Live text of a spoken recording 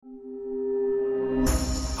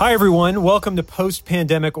Hi, everyone. Welcome to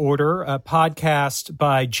Post-Pandemic Order, a podcast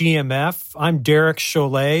by GMF. I'm Derek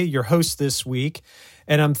Chollet, your host this week,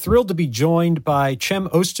 and I'm thrilled to be joined by Cem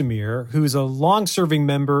Özdemir, who's a long-serving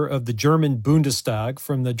member of the German Bundestag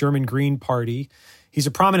from the German Green Party. He's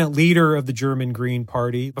a prominent leader of the German Green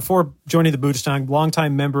Party. Before joining the Bundestag,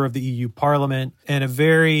 longtime member of the EU Parliament and a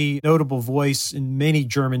very notable voice in many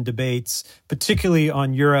German debates, particularly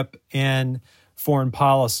on Europe and foreign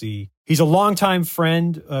policy. He's a longtime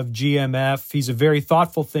friend of GMF. He's a very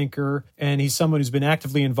thoughtful thinker, and he's someone who's been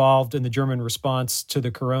actively involved in the German response to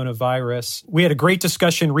the coronavirus. We had a great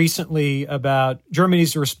discussion recently about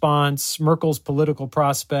Germany's response, Merkel's political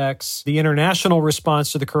prospects, the international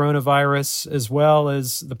response to the coronavirus, as well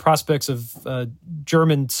as the prospects of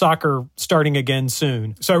German soccer starting again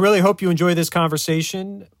soon. So I really hope you enjoy this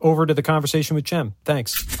conversation. Over to the conversation with Cem.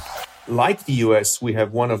 Thanks. Like the US, we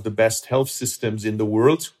have one of the best health systems in the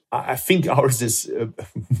world. I think ours is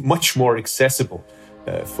much more accessible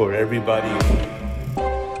for everybody.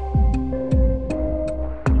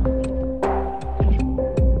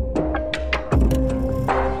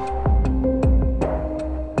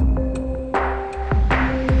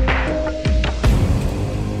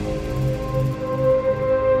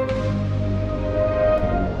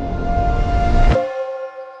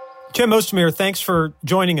 Cem Özdemir, thanks for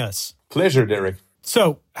joining us. Pleasure, Derek.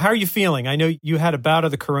 So, how are you feeling? I know you had a bout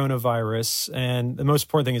of the coronavirus, and the most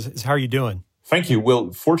important thing is how are you doing? Thank you.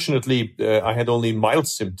 Well, fortunately, I had only mild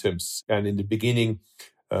symptoms. And in the beginning,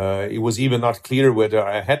 it was even not clear whether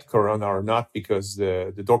I had corona or not, because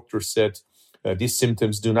the doctor said these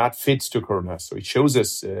symptoms do not fit to corona. So it shows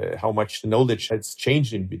us how much the knowledge has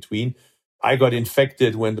changed in between. I got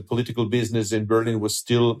infected when the political business in Berlin was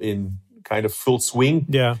still in kind of full swing,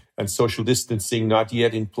 and social distancing not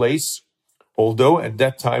yet in place. Although at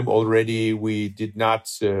that time already we did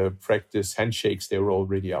not practice handshakes, they were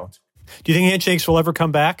already out. Do you think handshakes will ever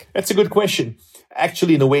come back? That's a good question.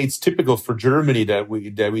 Actually, in a way, it's typical for Germany that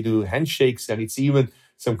we do handshakes, and it's even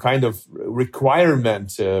some kind of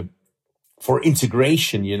requirement for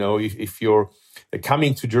integration. You know, if you're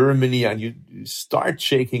coming to Germany and you start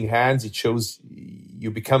shaking hands, it shows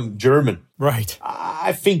you become German. Right.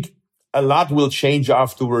 I think a lot will change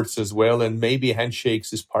afterwards as well, and maybe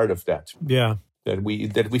handshakes is part of that. Yeah. That we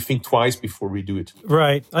think twice before we do it.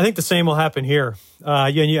 Right. I think the same will happen here.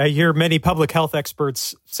 I hear many public health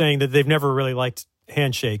experts saying that they've never really liked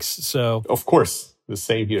handshakes. So, of course, the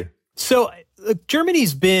same here. So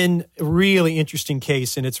Germany's been a really interesting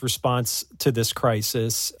case in its response to this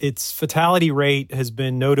crisis. Its fatality rate has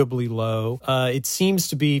been notably low. It seems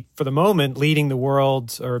to be, for the moment, leading the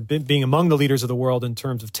world or being among the leaders of the world in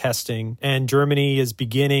terms of testing. And Germany is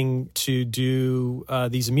beginning to do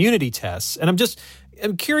these immunity tests. And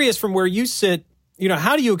I'm curious from where you sit,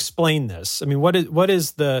 how do you explain this? I mean, what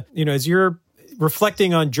is the, as you're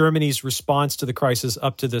reflecting on Germany's response to the crisis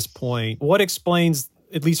up to this point, what explains,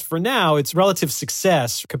 at least for now, its relative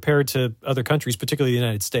success compared to other countries, particularly the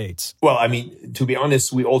United States? Well, I mean, to be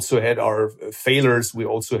honest, we also had our failures. We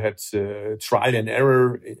also had trial and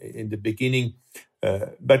error in the beginning.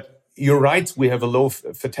 But you're right, we have a low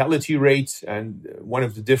fatality rate. And one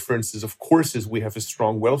of the differences, of course, is we have a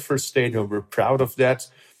strong welfare state, and we're proud of that.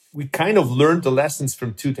 We kind of learned the lessons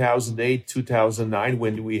from 2008, 2009,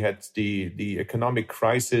 when we had the economic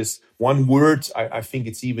crisis. One word, I think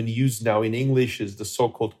it's even used now in English, is the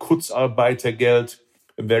so-called Kurzarbeitergeld,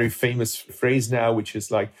 a very famous phrase now, which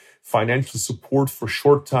is like financial support for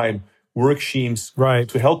short-time work schemes, right,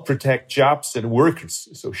 to help protect jobs and workers.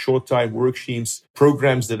 So short-time work schemes,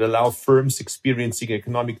 programs that allow firms experiencing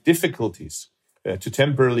economic difficulties to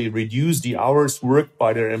temporarily reduce the hours worked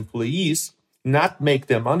by their employees, not make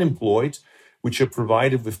them unemployed, which are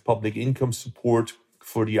provided with public income support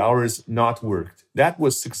for the hours not worked. That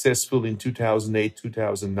was successful in 2008,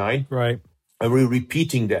 2009. Right. And we're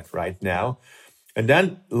repeating that right now. And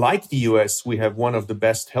then, like the US, we have one of the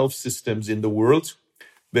best health systems in the world.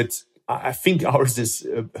 But I think ours is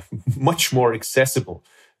much more accessible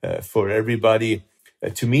for everybody.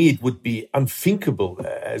 To me, it would be unthinkable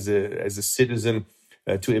as a citizen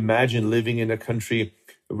to imagine living in a country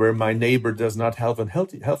where my neighbor does not have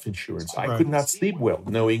health insurance. I could not sleep well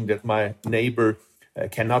knowing that my neighbor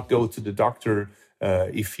cannot go to the doctor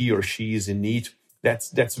if he or she is in need.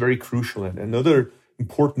 That's very crucial. And another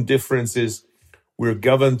important difference is we're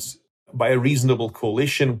governed by a reasonable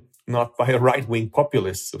coalition, not by a right-wing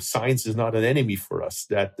populist. So science is not an enemy for us.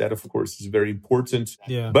 That of course, is very important.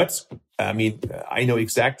 Yeah. But, I mean, I know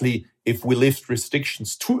exactly if we lift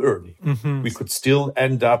restrictions too early, we could still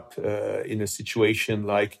end up in a situation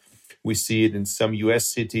like We see it in some US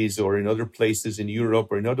cities or in other places in Europe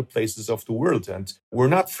or in other places of the world. And we're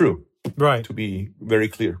not through, Right. to be very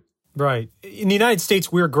clear. Right. In the United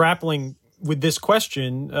States, we're grappling with this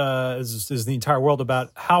question, as the entire world, about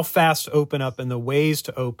how fast to open up and the ways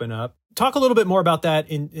to open up. Talk a little bit more about that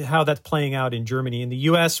and how that's playing out in Germany. In the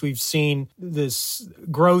U.S., we've seen this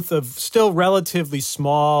growth of still relatively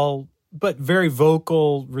small but very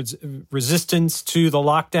vocal resistance to the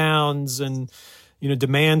lockdowns and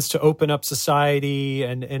demands to open up society,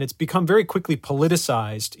 and it's become very quickly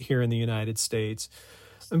politicized here in the United States.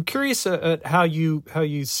 I'm curious at how you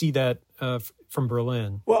see that from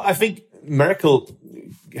Berlin. Well, I think Merkel,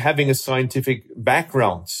 having a scientific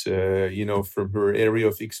background, from her area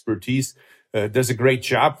of expertise, does a great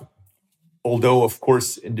job. Although, of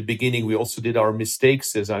course, in the beginning, we also did our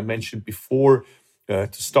mistakes, as I mentioned before,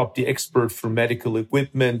 to stop the export for medical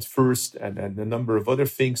equipment first and a number of other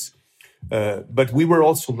things. But we were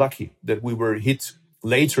also lucky that we were hit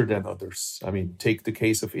later than others. I mean, take the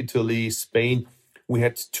case of Italy, Spain. We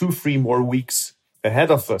had 2-3 more weeks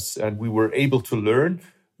ahead of us, and we were able to learn.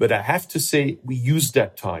 But I have to say, we used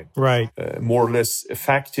that time more or less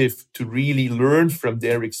effective to really learn from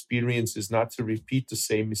their experiences, not to repeat the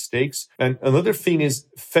same mistakes. And another thing is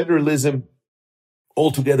federalism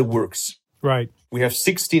altogether works. Right. We have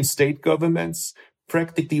 16 state governments.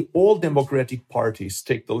 Practically all democratic parties,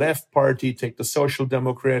 take the Left Party, take the Social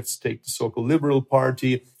Democrats, take the so-called Liberal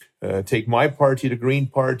Party, take my party, the Green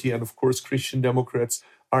Party, and of course Christian Democrats,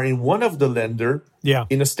 are in one of the länder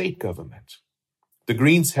in a state government. The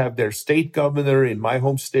Greens have their state governor in my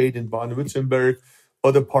home state in Baden-Württemberg.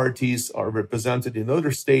 Other parties are represented in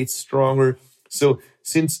other states stronger. So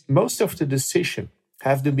since most of the decision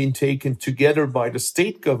have been taken together by the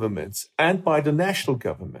state governments and by the national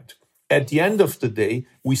government, at the end of the day,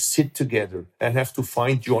 we sit together and have to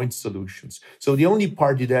find joint solutions. So the only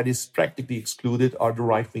party that is practically excluded are the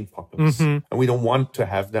right-wing populists. And we don't want to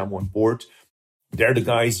have them on board. They're the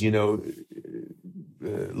guys,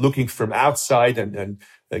 looking from outside and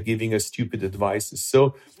giving us stupid advices.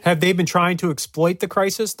 So have they been trying to exploit the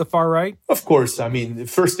crisis, the far right? Of course. I mean,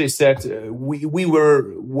 first they said we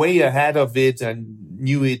were way ahead of it and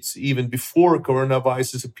knew it even before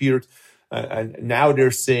coronavirus appeared. And now they're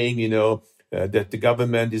saying, that the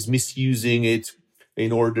government is misusing it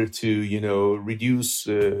in order to, reduce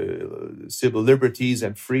civil liberties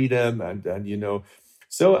and freedom. And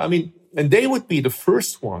so, I mean, and they would be the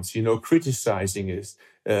first ones, criticizing us.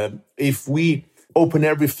 If we open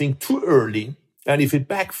everything too early and if it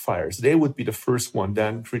backfires, they would be the first one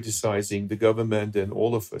then criticizing the government and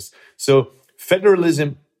all of us. So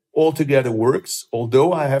federalism altogether works,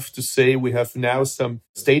 although I have to say we have now some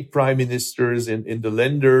state prime ministers in the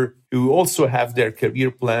Länder who also have their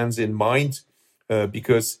career plans in mind,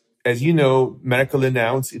 because, as you know, Merkel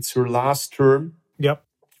announced it's her last term. Yep.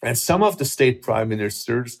 And some of the state prime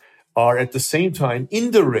ministers are at the same time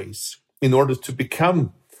in the race in order to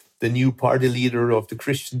become the new party leader of the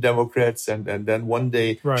Christian Democrats and then one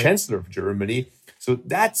day Chancellor of Germany. So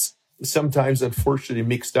that's sometimes unfortunately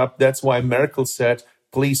mixed up. That's why Merkel said,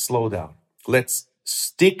 please slow down. Let's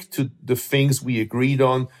stick to the things we agreed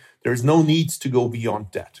on. There's no need to go beyond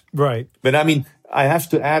that. Right. But I mean, I have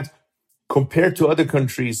to add, compared to other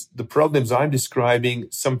countries, the problems I'm describing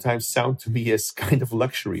sometimes sound to me as kind of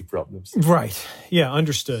luxury problems. Right. Yeah,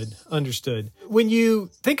 understood. When you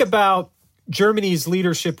think about Germany's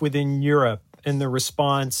leadership within Europe and the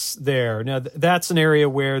response there, now that's an area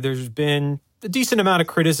where there's been a decent amount of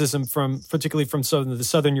criticism particularly from the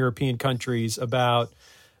southern European countries about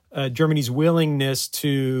Germany's willingness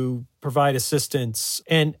to provide assistance,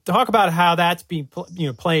 and talk about how that's being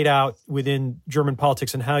played out within German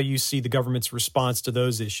politics and how you see the government's response to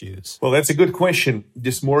those issues. Well, that's a good question.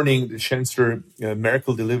 This morning, the Chancellor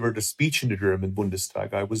Merkel delivered a speech in the German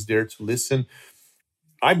Bundestag. I was there to listen.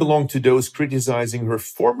 I belong to those criticizing her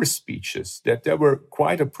former speeches, that they were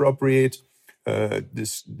quite appropriate in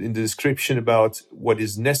the description about what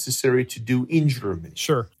is necessary to do in Germany.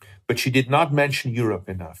 Sure. But she did not mention Europe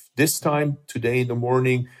enough. This time, today in the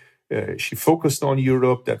morning, she focused on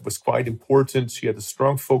Europe. That was quite important. She had a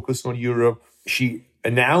strong focus on Europe. She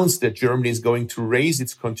announced that Germany is going to raise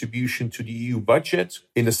its contribution to the EU budget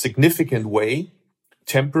in a significant way,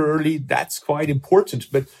 temporarily. That's quite important.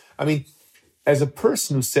 But I mean, as a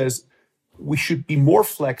person who says we should be more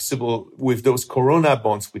flexible with those Corona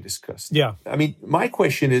bonds we discussed. Yeah. I mean, my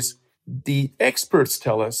question is, the experts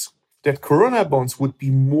tell us that Corona bonds would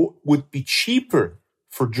be cheaper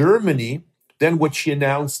for Germany than what she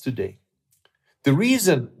announced today. The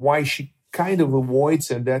reason why she kind of avoids,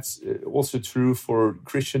 and that's also true for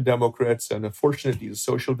Christian Democrats and unfortunately the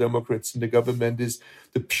Social Democrats in the government, is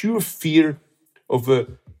the pure fear of a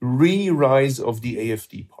re-rise of the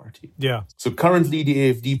AfD party. Yeah. So currently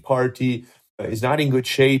the AfD party is not in good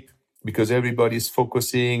shape because everybody is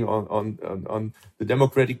focusing on the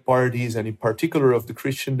Democratic parties and in particular of the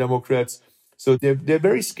Christian Democrats. So they're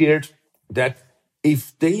very scared that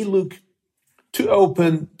if they look too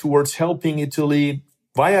open towards helping Italy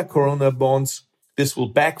via Corona bonds, this will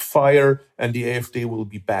backfire and the AfD will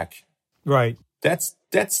be back. Right. That's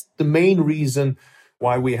the main reason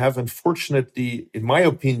why we have, unfortunately, in my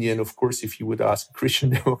opinion, of course, if you would ask a Christian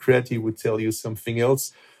Democrat, he would tell you something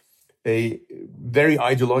else, a very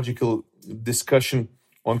ideological discussion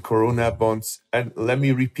on Corona bonds. And let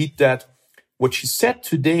me repeat that. What she said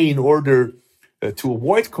today in order to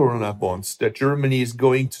avoid Corona bonds, that Germany is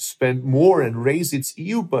going to spend more and raise its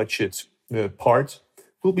EU budget part,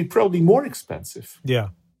 will be probably more expensive. Yeah.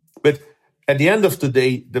 But at the end of the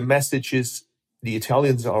day, the message is the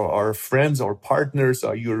Italians are our friends, our partners,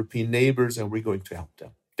 our European neighbors, and we're going to help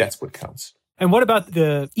them. That's what counts. And what about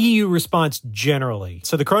the EU response generally?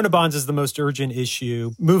 So the Corona bonds is the most urgent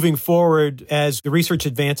issue moving forward as the research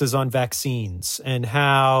advances on vaccines and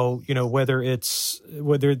how, whether it's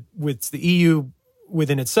the EU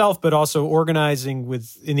within itself, but also organizing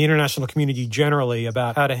in the international community generally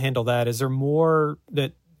about how to handle that. Is there more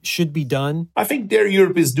that should be done? I think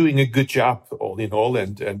Europe is doing a good job all in all.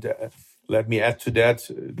 And let me add to that,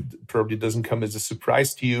 probably doesn't come as a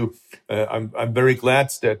surprise to you. I'm very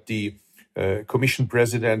glad that the Commission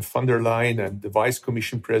President von der Leyen and the Vice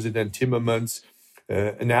Commission President Timmermans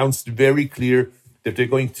announced very clear that they're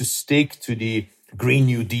going to stick to the Green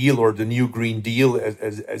New Deal or the New Green Deal,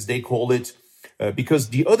 as they call it, because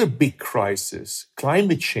the other big crisis,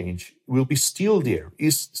 climate change, will be still there,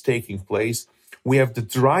 is taking place. We have the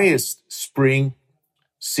driest spring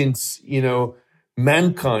since,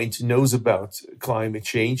 mankind knows about climate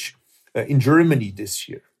change in Germany this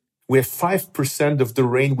year. We have 5% of the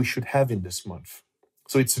rain we should have in this month.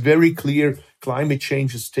 So it's very clear climate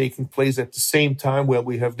change is taking place at the same time where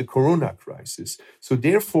we have the Corona crisis. So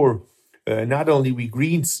therefore, not only we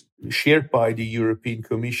Greens, shared by the European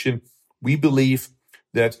Commission, we believe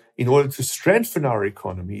that in order to strengthen our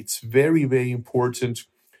economy, it's very, very important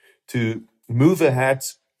to move ahead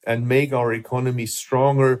and make our economy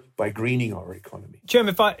stronger by greening our economy. Jim,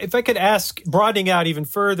 if I could ask, broadening out even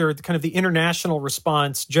further, kind of the international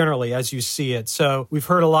response generally as you see it. So we've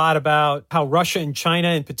heard a lot about how Russia and China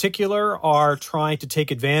in particular are trying to take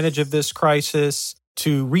advantage of this crisis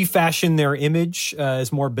to refashion their image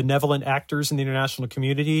as more benevolent actors in the international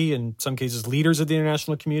community, in some cases leaders of the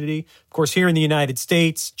international community. Of course, here in the United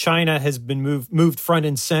States, China has been moved front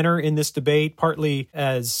and center in this debate, partly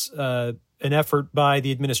as an effort by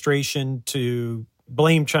the administration to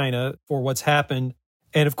blame China for what's happened.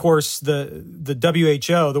 And of course, the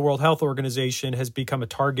WHO, the World Health Organization, has become a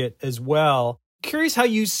target as well. Curious how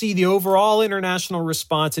you see the overall international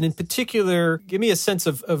response, and in particular, give me a sense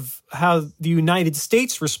of how the United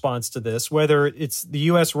States responds to this, whether it's the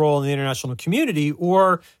U.S. role in the international community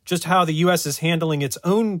or just how the U.S. is handling its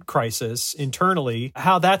own crisis internally,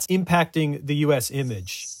 how that's impacting the U.S.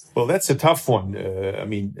 image. Well, that's a tough one.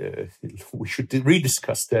 We should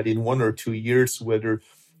rediscuss that in 1 or 2 years, whether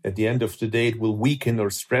at the end of the day it will weaken or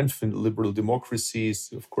strengthen liberal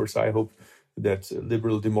democracies. Of course, I hope that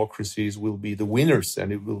liberal democracies will be the winners,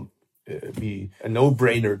 and it will be a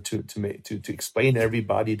no-brainer to explain to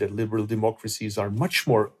everybody that liberal democracies are much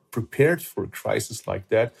more prepared for a crisis like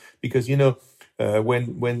that. Because,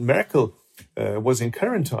 when Merkel was in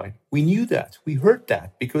quarantine, we knew that. We heard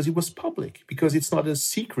that because it was public, because it's not a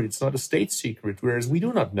secret. It's not a state secret, whereas we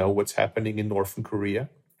do not know what's happening in Northern Korea.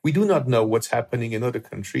 We do not know what's happening in other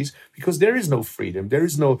countries because there is no freedom. There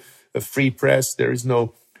is no free press. There is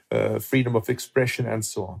no freedom of expression and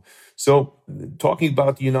so on. So talking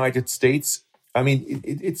about the United States,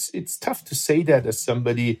 it's tough to say that as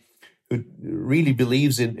somebody who really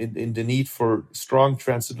believes in the need for strong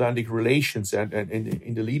transatlantic relations and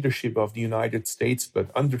in the leadership of the United States.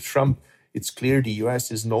 But under Trump, it's clear the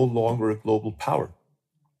US is no longer a global power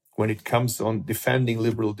when it comes on defending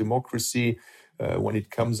liberal democracy, when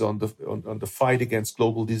it comes on the fight against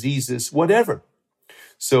global diseases, whatever.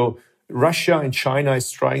 So Russia and China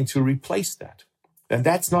is trying to replace that. And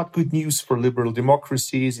that's not good news for liberal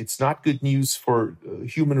democracies. It's not good news for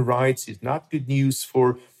human rights. It's not good news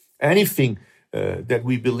for anything that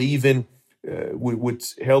we believe in would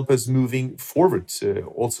help us moving forward,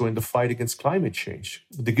 also in the fight against climate change.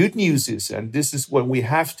 The good news is, and this is what we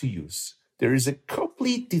have to use, there is a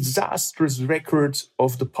complete disastrous record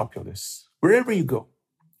of the populists. Wherever you go,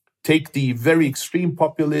 take the very extreme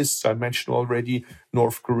populists. I mentioned already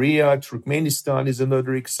North Korea, Turkmenistan is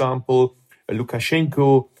another example.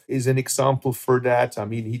 Lukashenko is an example for that. I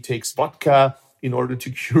mean, he takes vodka in order to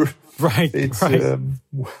cure. Right.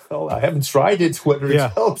 Well, I haven't tried it, whether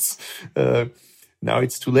it helps. Now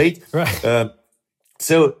it's too late. Right.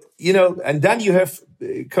 So, and then you have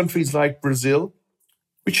countries like Brazil,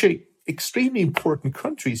 which are extremely important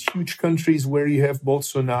countries, huge countries where you have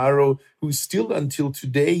Bolsonaro, who's still until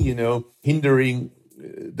today, hindering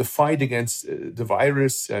the fight against the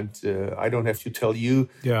virus. And I don't have to tell you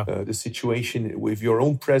the situation with your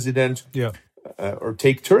own president. Yeah. Or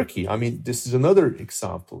take Turkey. I mean, this is another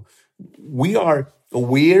example. We are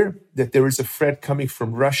aware that there is a threat coming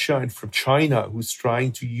from Russia and from China, who's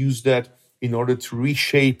trying to use that in order to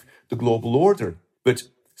reshape the global order. But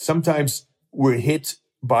sometimes we're hit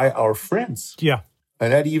by our friends. Yeah.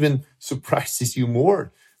 And that even surprises you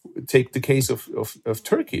more. Take the case of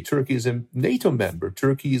Turkey. Turkey is a NATO member.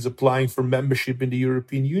 Turkey is applying for membership in the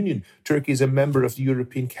European Union. Turkey is a member of the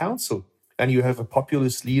European Council. And you have a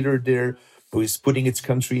populist leader there who is putting its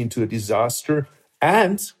country into a disaster.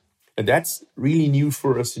 And that's really new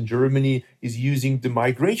for us in Germany, is using the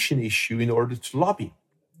migration issue in order to lobby.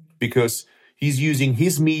 Because he's using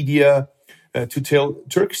his media to tell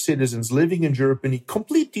Turkish citizens living in Germany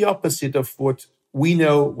complete the opposite of what we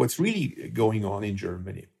know what's really going on in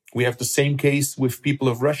Germany. We have the same case with people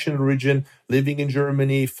of Russian origin living in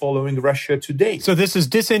Germany, following Russia today. So this is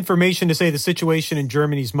disinformation to say the situation in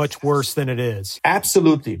Germany is much worse than it is.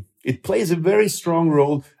 Absolutely. It plays a very strong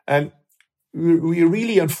role. And we're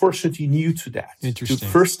really, unfortunately, new to that. Interesting. To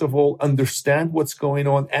first of all, understand what's going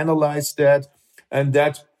on, analyze that, and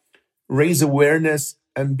that raise awareness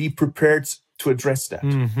and be prepared to address that.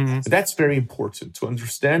 Mm-hmm. That's very important to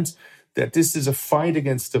understand that this is a fight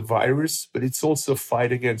against the virus, but it's also a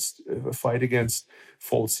fight against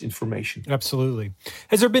false information. Absolutely.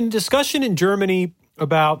 Has there been discussion in Germany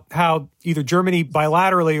about how either Germany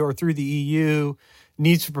bilaterally or through the EU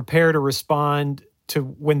needs to prepare to respond to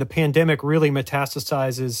when the pandemic really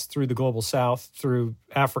metastasizes through the global south, through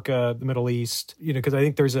Africa, the Middle East? Because I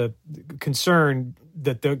think there's a concern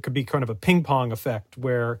that there could be kind of a ping pong effect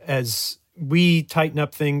where as we tighten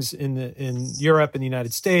up things in Europe and the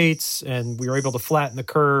United States, and we are able to flatten the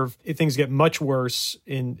curve, things get much worse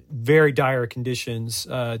in very dire conditions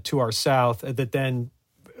to our south, that then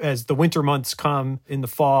as the winter months come in the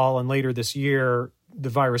fall and later this year, the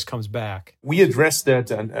virus comes back. We address that,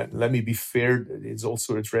 and let me be fair, it's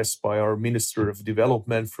also addressed by our Minister of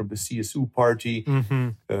Development from the CSU party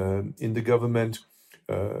in the government.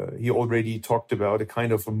 He already talked about a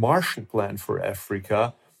kind of a Marshall Plan for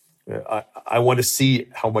Africa. I want to see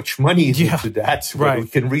how much money is into that, whether we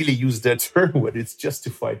can really use that term, whether it's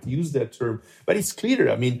justified to use that term. But it's clear,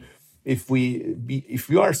 I mean, if we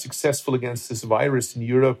are successful against this virus in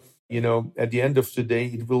Europe, at the end of the day,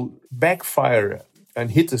 it will backfire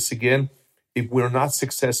and hit us again if we're not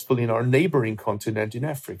successful in our neighboring continent in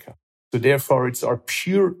Africa. So therefore, it's our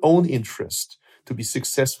pure own interest to be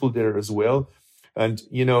successful there as well. And,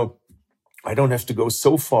 I don't have to go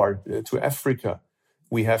so far to Africa.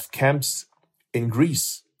 We have camps in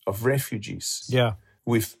Greece of refugees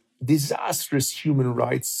with disastrous human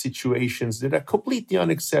rights situations that are completely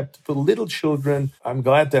unacceptable. Little children. I'm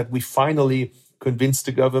glad that we finally convinced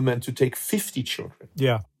the government to take 50 children.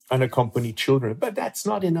 Unaccompanied children. But that's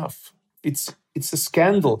not enough. It's a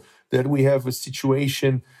scandal that we have a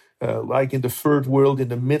situation like in the third world, in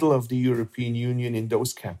the middle of the European Union, in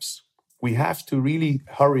those camps. We have to really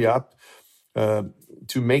hurry up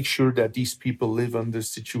to make sure that these people live under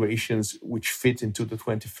situations which fit into the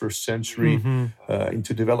 21st century,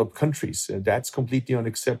 into developed countries. That's completely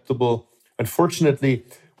unacceptable. Unfortunately,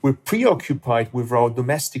 we're preoccupied with our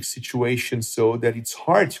domestic situation so that it's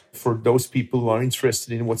hard for those people who are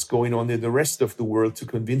interested in what's going on in the rest of the world to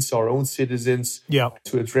convince our own citizens,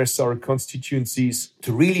 to address our constituencies,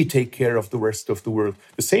 to really take care of the rest of the world.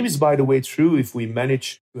 The same is, by the way, true if we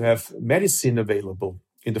manage to have medicine available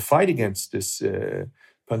in the fight against this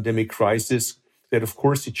pandemic crisis, that of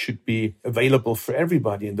course it should be available for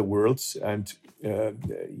everybody in the world. And,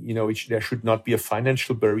 there should not be a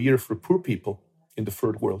financial barrier for poor people in the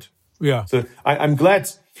third world. So I'm glad,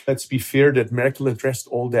 let's be fair, that Merkel addressed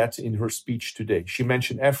all that in her speech today. She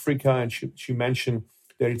mentioned Africa and she mentioned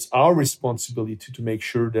that it's our responsibility to make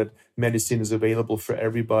sure that medicine is available for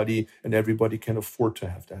everybody and everybody can afford to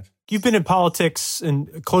have that. You've been in politics and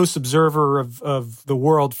a close observer of the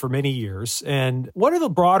world for many years. And what are the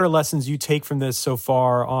broader lessons you take from this so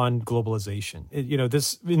far on globalization?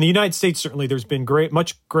 This in the United States, certainly there's been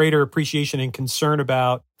much greater appreciation and concern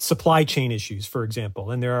about supply chain issues, for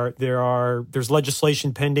example. And there's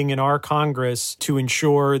legislation pending in our Congress to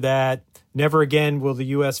ensure that never again will the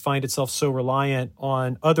U.S. find itself so reliant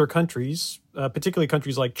on other countries, particularly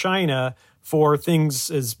countries like China, for things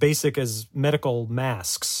as basic as medical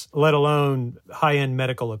masks, let alone high-end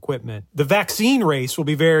medical equipment. The vaccine race will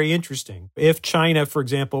be very interesting. If China, for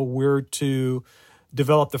example, were to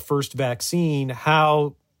develop the first vaccine,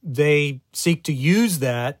 how they seek to use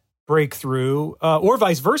that breakthrough, or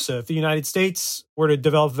vice versa. If the United States were to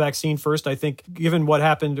develop a vaccine first, I think given what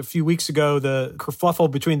happened a few weeks ago, the kerfuffle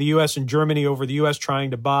between the U.S. and Germany over the U.S.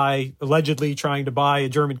 allegedly trying to buy a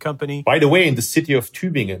German company. By the way, in the city of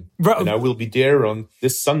Tübingen, and I will be there on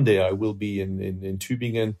this Sunday, I will be in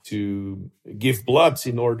Tübingen to give blood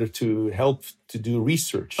in order to help to do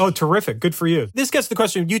research. Oh, terrific. Good for you. This gets to the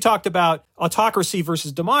question, you talked about autocracy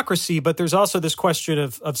versus democracy, but there's also this question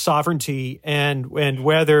of sovereignty and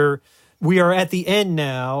whether we are at the end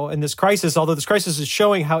now in this crisis, although this crisis is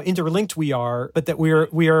showing how interlinked we are, but that we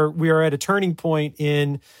are at a turning point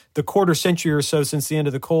in the quarter century or so since the end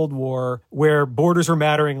of the Cold War, where borders are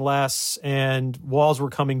mattering less and walls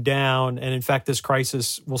were coming down. And in fact, this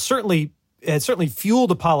crisis has certainly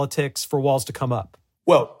fueled the politics for walls to come up.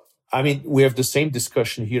 Well, I mean, we have the same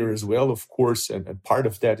discussion here as well, of course, and part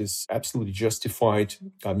of that is absolutely justified.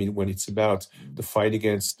 I mean, when it's about the fight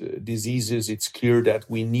against diseases, it's clear that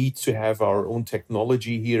we need to have our own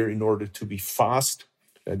technology here in order to be fast.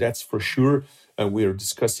 That's for sure. And we're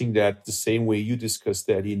discussing that the same way you discussed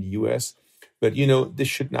that in the US. But, this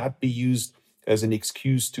should not be used as an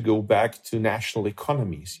excuse to go back to national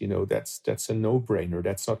economies. That's a no-brainer.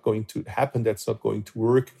 That's not going to happen. That's not going to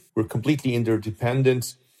work. We're completely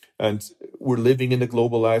interdependent. And we're living in a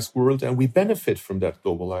globalized world, and we benefit from that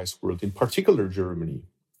globalized world, in particular Germany.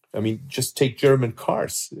 I mean, just take German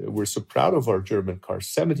cars. We're so proud of our German cars.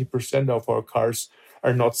 70% of our cars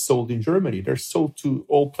are not sold in Germany. They're sold to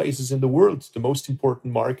all places in the world. The most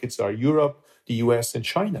important markets are Europe, the US, and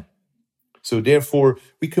China. So therefore,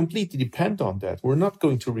 we completely depend on that. We're not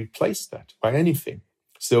going to replace that by anything.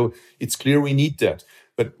 So it's clear we need that.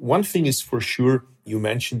 But one thing is for sure, you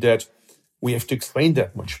mentioned that, we have to explain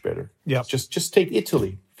that much better. Yeah. Just take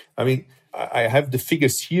Italy. I mean, I have the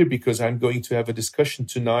figures here because I'm going to have a discussion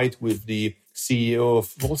tonight with the CEO of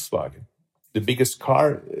Volkswagen, the biggest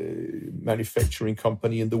car manufacturing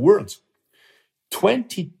company in the world.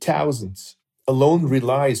 20,000 alone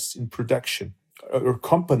relies in production, or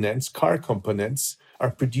car components are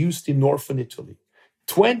produced in northern Italy.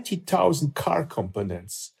 20,000 car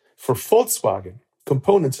components for Volkswagen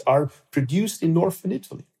components are produced in northern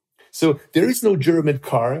Italy. So there is no German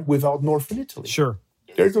car without northern Italy. Sure.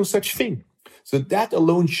 There's no such thing. So that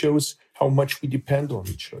alone shows how much we depend on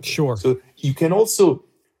each other. Sure. So you can also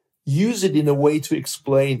use it in a way to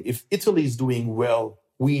explain if Italy is doing well,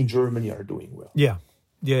 we in Germany are doing well. Yeah.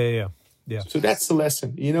 So that's the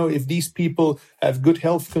lesson. If these people have good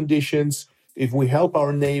health conditions, if we help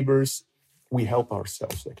our neighbors, we help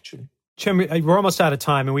ourselves, actually. Cem, we're almost out of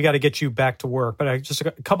time and we got to get you back to work, but I just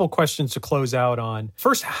a couple questions to close out on.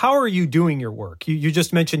 First, how are you doing your work? You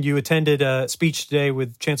just mentioned you attended a speech today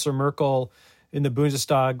with Chancellor Merkel in the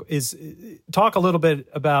Bundestag. Talk a little bit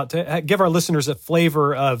about, give our listeners a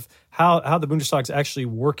flavor of how the Bundestag is actually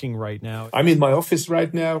working right now. I'm in my office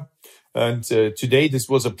right now. And today, this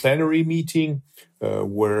was a plenary meeting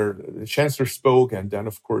where the Chancellor spoke, and then,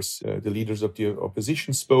 of course, the leaders of the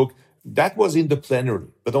opposition spoke. That was in the plenary,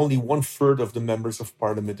 but only 1/3 of the members of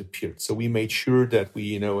parliament appeared. So we made sure that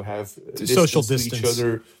we, have social distance to each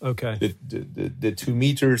other, okay, the 2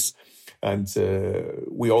 meters, and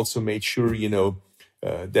we also made sure,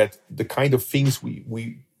 that the kind of things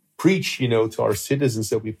we preach, to our citizens,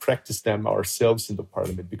 that we practice them ourselves in the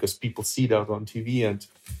parliament, because people see that on TV, and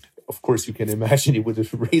of course, you can imagine it would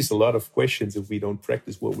raise a lot of questions if we don't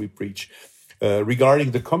practice what we preach. Regarding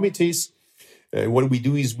the committees. What we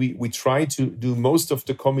do is we try to do most of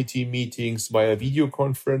the committee meetings via video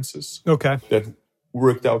conferences. Okay. That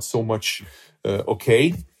worked out so much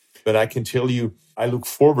okay. But I can tell you, I look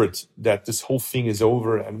forward that this whole thing is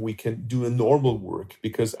over and we can do a normal work,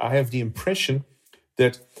 because I have the impression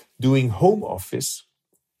that doing home office,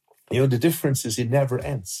 the difference is it never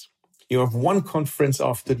ends. You have one conference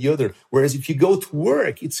after the other. Whereas if you go to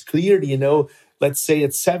work, it's clear, let's say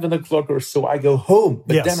at 7 o'clock or so, I go home,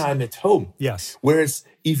 but then I'm at home. Yes. Whereas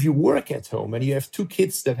if you work at home and you have 2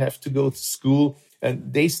 kids that have to go to school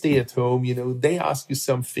and they stay at home, they ask you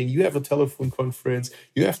something, you have a telephone conference,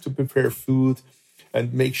 you have to prepare food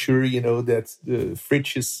and make sure, that the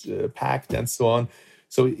fridge is packed and so on.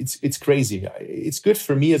 So it's crazy. It's good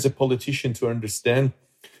for me as a politician to understand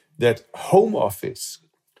that home office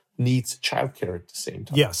needs childcare at the same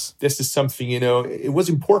time. Yes. This is something, it was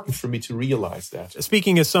important for me to realize that.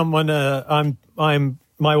 Speaking as someone,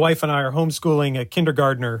 my wife and I are homeschooling a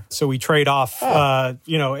kindergartner. So we trade off,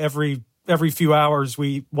 every few hours,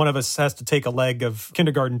 one of us has to take a leg of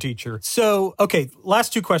kindergarten teacher. So, okay,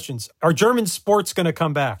 last 2 questions. Are German sports going to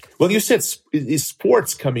come back? Well, you said, is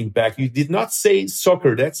sports coming back? You did not say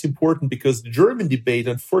soccer. That's important because the German debate,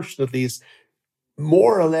 unfortunately, is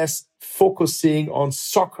more or less focusing on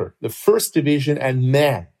soccer, the first division and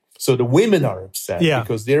men. So the women are upset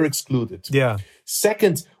because they're excluded. Yeah.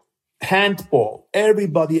 Second, handball.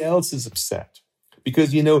 Everybody else is upset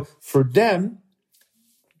because, for them,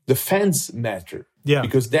 the fans matter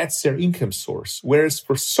because that's their income source. Whereas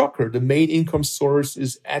for soccer, the main income source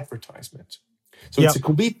is advertisement. So it's a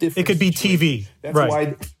complete difference. It could be TV.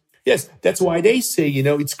 That's why they say,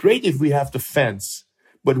 it's great if we have the fans,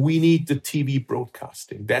 but we need the TV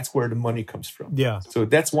broadcasting. That's where the money comes from. Yeah. So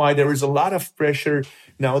that's why there is a lot of pressure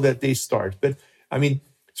now that they start. But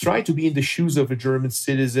try to be in the shoes of a German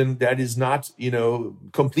citizen that is not,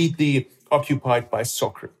 completely occupied by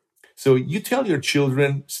soccer. So you tell your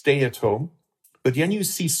children, stay at home, but then you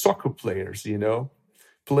see soccer players,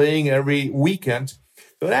 playing every weekend.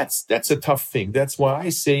 So that's a tough thing. That's why I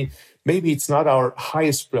say maybe it's not our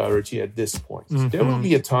highest priority at this point. Mm-hmm. There will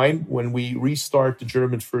be a time when we restart the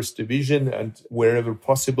German first division and wherever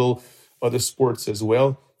possible, other sports as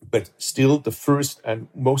well. But still, the first and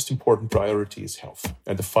most important priority is health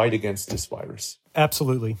and the fight against this virus.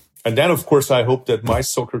 Absolutely. And then, of course, I hope that my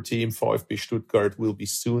soccer team, VfB Stuttgart, will be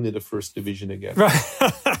soon in the first division again.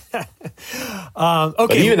 Okay.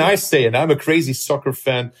 But even I say, and I'm a crazy soccer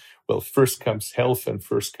fan, well, first comes health and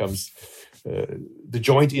first comes the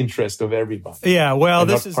joint interest of everybody. Yeah, well,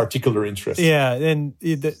 this is particular interest. Yeah, and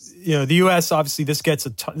the U.S. obviously this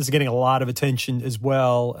is getting a lot of attention as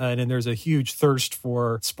well, and there's a huge thirst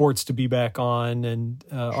for sports to be back on, and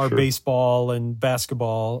our baseball and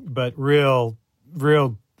basketball, but real,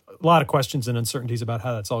 a lot of questions and uncertainties about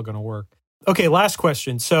how that's all going to work. Okay, last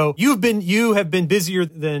question. So you have been busier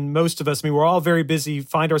than most of us. We're all very busy,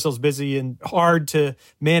 find ourselves busy and hard to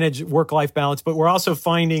manage work-life balance, but we're also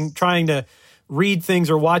trying to read things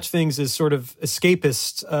or watch things as sort of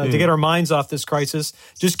escapists to get our minds off this crisis.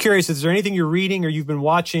 Just curious, is there anything you're reading or you've been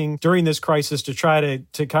watching during this crisis to try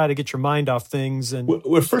to kind of get your mind off things? And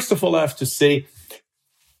well, first of all, I have to say,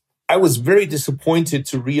 I was very disappointed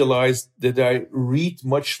to realize that I read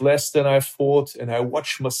much less than I thought and I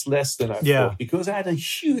watch much less than I thought because I had a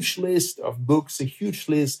huge list of books, a huge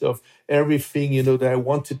list of everything, that I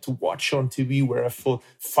wanted to watch on TV where I thought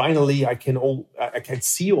finally I can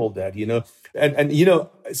see all that, and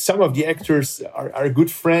some of the actors are good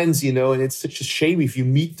friends, and it's such a shame if you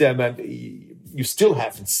meet them and you still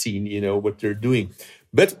haven't seen, what they're doing.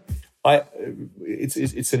 But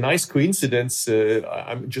it's a nice coincidence.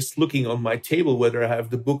 I'm just looking on my table whether I have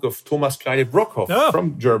the book of Thomas Kleine-Brockhoff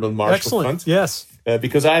from German Marshall Fund. Yes,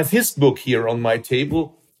 because I have his book here on my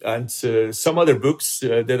table and some other books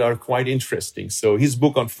that are quite interesting. So his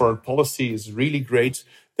book on foreign policy is really great.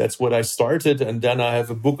 That's what I started, and then I have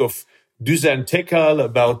a book of Düsen Tekal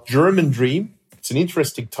about German Dream. It's an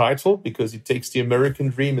interesting title because it takes the American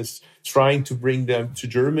dream, is trying to bring them to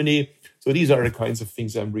Germany. So these are the kinds of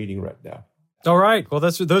things I'm reading right now. All right. Well,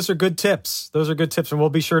 those are good tips. Those are good tips. And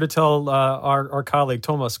we'll be sure to tell our colleague,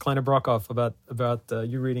 Thomas Kleine-Brockhoff, about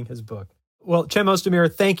you reading his book. Well, Cem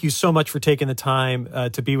Özdemir, thank you so much for taking the time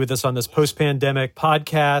to be with us on this post-pandemic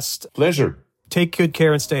podcast. Pleasure. Take good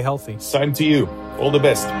care and stay healthy. Same to you. All the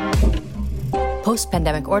best.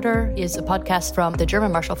 Post-Pandemic Order is a podcast from the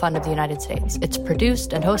German Marshall Fund of the United States. It's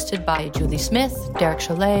produced and hosted by Julie Smith, Derek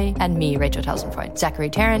Cholet, and me, Rachel Tausenfreund. Zachary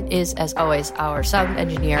Tarrant is, as always, our sound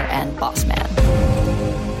engineer and boss man.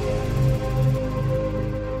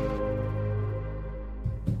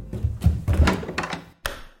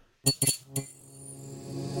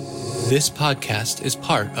 This podcast is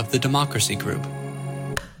part of the Democracy Group.